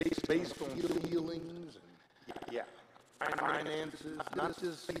based on feelings and, finances, not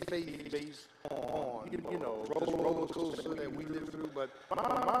just faith based on, this roller coaster that we live through, but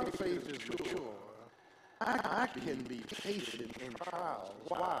my faith is mature. I can be patient in trials.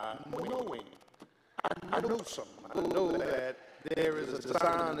 Why? Knowing. I know something. I know that there is a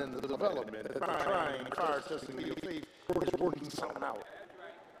design and a development that the trying, fire testing of your faith is working something out.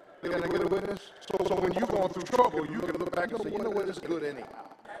 Can I get a witness? So when you're going through trouble, you can look back and say, you know what, it's good anyhow.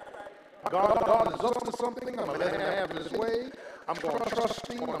 God is up to something. I'm going to let him have his way. I'm going to trust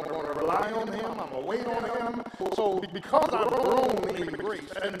him. I'm going to rely on him. I'm going to wait on him. So because I've grown in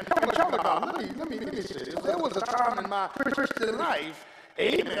grace, and child of God, let me say this. There was a time in my Christian life,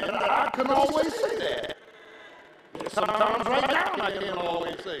 amen, I couldn't always say that. Sometimes right now I can't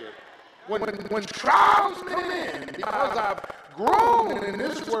always say it. When trials come in, because I've grown in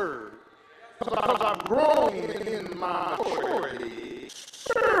this word, because I've grown in my maturity,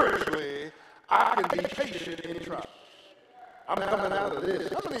 spiritually, I can be patient in trials. I'm coming out of this.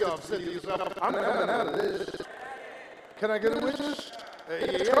 How many of y'all have said to yourself, I'm coming out of this? Can I get a witness?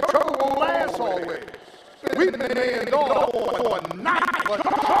 Trouble won't last always. We've been endure for a night, but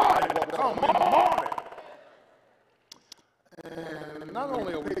joy will come in the morning. And not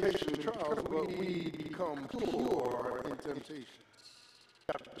only are we patient in trials, but we become pure in temptations.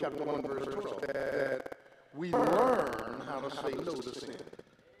 Chapter 1, verse 12, that we learn how to say no to sin.